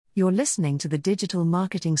You're listening to the Digital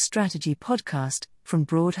Marketing Strategy Podcast from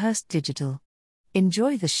Broadhurst Digital.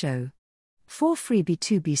 Enjoy the show. 4 free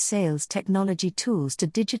B2B sales technology tools to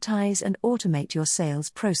digitize and automate your sales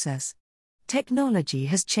process. Technology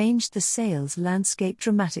has changed the sales landscape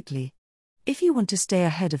dramatically. If you want to stay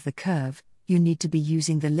ahead of the curve, you need to be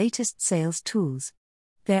using the latest sales tools.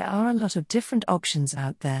 There are a lot of different options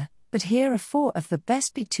out there, but here are 4 of the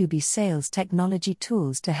best B2B sales technology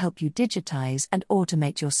tools to help you digitize and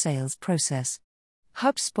automate your sales process.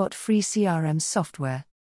 HubSpot free CRM software.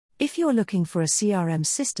 If you're looking for a CRM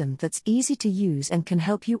system that's easy to use and can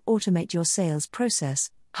help you automate your sales process,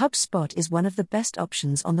 HubSpot is one of the best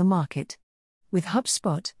options on the market. With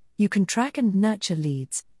HubSpot, you can track and nurture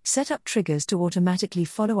leads, set up triggers to automatically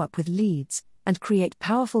follow up with leads, and create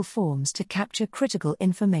powerful forms to capture critical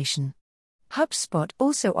information. HubSpot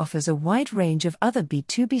also offers a wide range of other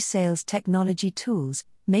B2B sales technology tools,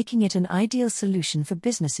 making it an ideal solution for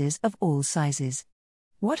businesses of all sizes.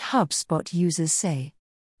 What HubSpot users say.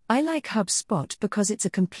 I like HubSpot because it's a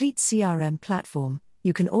complete CRM platform.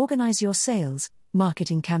 You can organize your sales,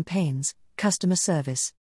 marketing campaigns, customer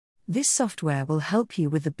service. This software will help you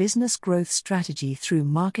with the business growth strategy through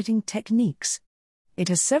marketing techniques. It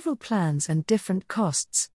has several plans and different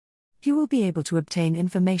costs. You will be able to obtain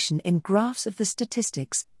information in graphs of the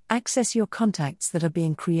statistics, access your contacts that are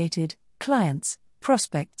being created, clients,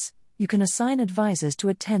 prospects. You can assign advisors to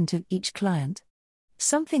attend to each client.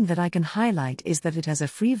 Something that I can highlight is that it has a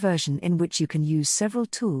free version in which you can use several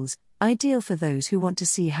tools, ideal for those who want to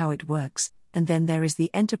see how it works, and then there is the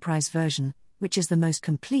enterprise version, which is the most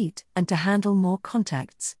complete and to handle more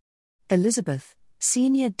contacts. Elizabeth,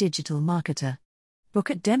 Senior Digital Marketer. Book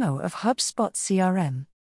a demo of HubSpot CRM.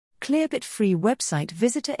 Clearbit free website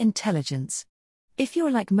visitor intelligence. If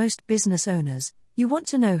you're like most business owners, you want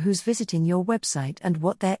to know who's visiting your website and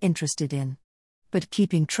what they're interested in. But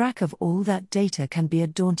keeping track of all that data can be a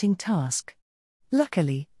daunting task.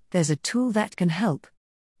 Luckily, there's a tool that can help.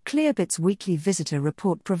 Clearbit's weekly visitor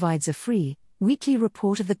report provides a free, weekly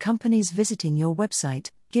report of the companies visiting your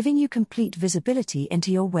website, giving you complete visibility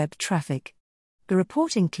into your web traffic. The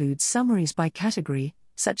report includes summaries by category,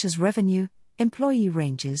 such as revenue, employee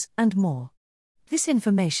ranges, and more. This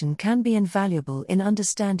information can be invaluable in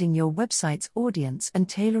understanding your website's audience and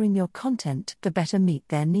tailoring your content to better meet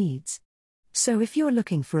their needs. So if you're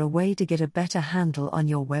looking for a way to get a better handle on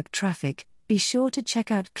your web traffic, be sure to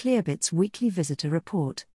check out Clearbit's weekly visitor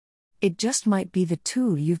report. It just might be the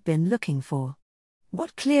tool you've been looking for.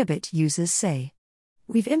 What Clearbit users say.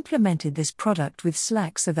 We've implemented this product with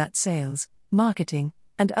Slack so that sales, marketing,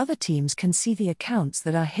 and other teams can see the accounts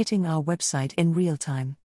that are hitting our website in real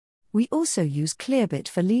time. We also use Clearbit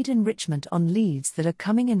for lead enrichment on leads that are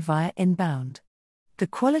coming in via inbound. The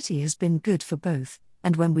quality has been good for both,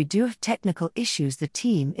 and when we do have technical issues, the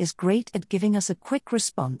team is great at giving us a quick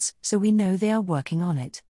response, so we know they are working on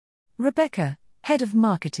it. Rebecca, Head of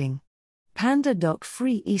Marketing. PandaDoc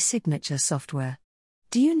free e-signature software.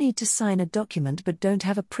 Do you need to sign a document but don't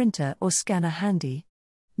have a printer or scanner handy?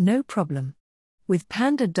 No problem. With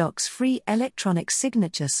PandaDoc's free electronic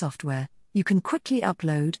signature software, you can quickly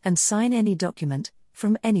upload and sign any document,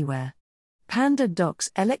 from anywhere.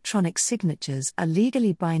 PandaDoc's electronic signatures are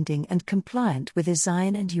legally binding and compliant with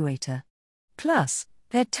ESIN and UATA. Plus,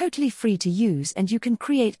 they're totally free to use and you can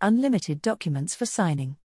create unlimited documents for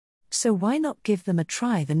signing. So why not give them a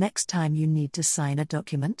try the next time you need to sign a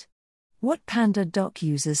document? What PandaDoc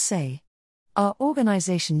users say. Our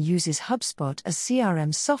organization uses HubSpot as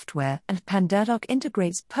CRM software and PandaDoc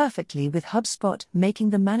integrates perfectly with HubSpot, making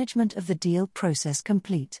the management of the deal process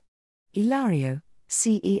complete. Ilario,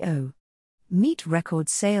 CEO. Meet Record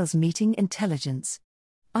Sales Meeting Intelligence.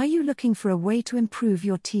 Are you looking for a way to improve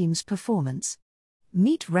your team's performance?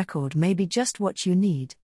 Meet Record may be just what you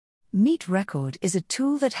need. Meet Record is a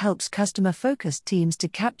tool that helps customer-focused teams to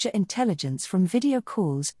capture intelligence from video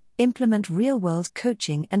calls, implement real-world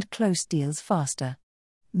coaching and close deals faster.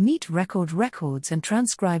 Meet Record records and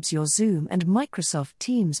transcribes your Zoom and Microsoft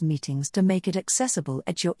Teams meetings to make it accessible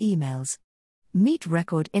at your emails. Meet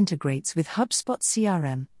Record integrates with HubSpot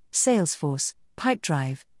CRM, Salesforce,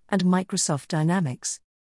 Pipedrive, and Microsoft Dynamics.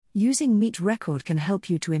 Using Meet Record can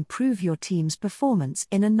help you to improve your team's performance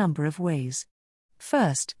in a number of ways.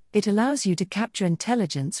 First, it allows you to capture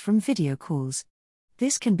intelligence from video calls.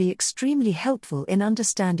 This can be extremely helpful in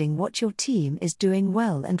understanding what your team is doing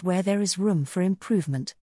well and where there is room for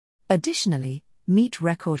improvement. Additionally, Meet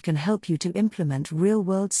Record can help you to implement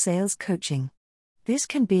real-world sales coaching. This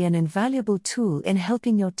can be an invaluable tool in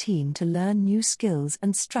helping your team to learn new skills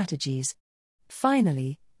and strategies.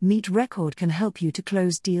 Finally, Meet Record can help you to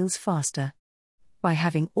close deals faster. By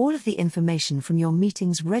having all of the information from your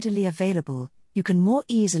meetings readily available, you can more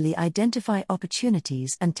easily identify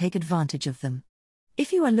opportunities and take advantage of them.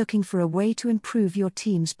 If you are looking for a way to improve your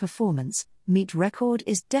team's performance, Meet Record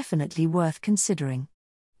is definitely worth considering.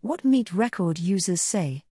 What Meet Record users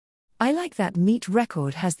say: I like that Meet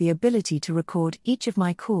Record has the ability to record each of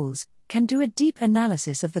my calls, can do a deep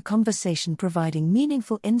analysis of the conversation, providing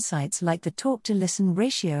meaningful insights like the talk-to-listen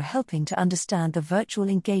ratio, helping to understand the virtual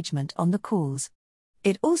engagement on the calls.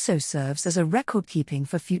 It also serves as a record keeping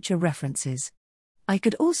for future references. I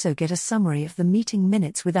could also get a summary of the meeting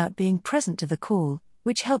minutes without being present to the call,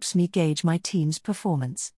 which helps me gauge my team's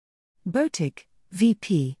performance. Botik,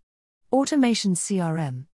 VP. Automation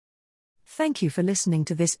CRM. Thank you for listening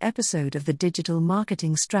to this episode of the Digital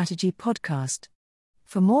Marketing Strategy Podcast.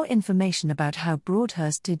 For more information about how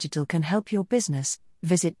Broadhurst Digital can help your business,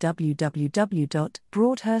 visit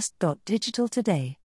www.broadhurst.digital today.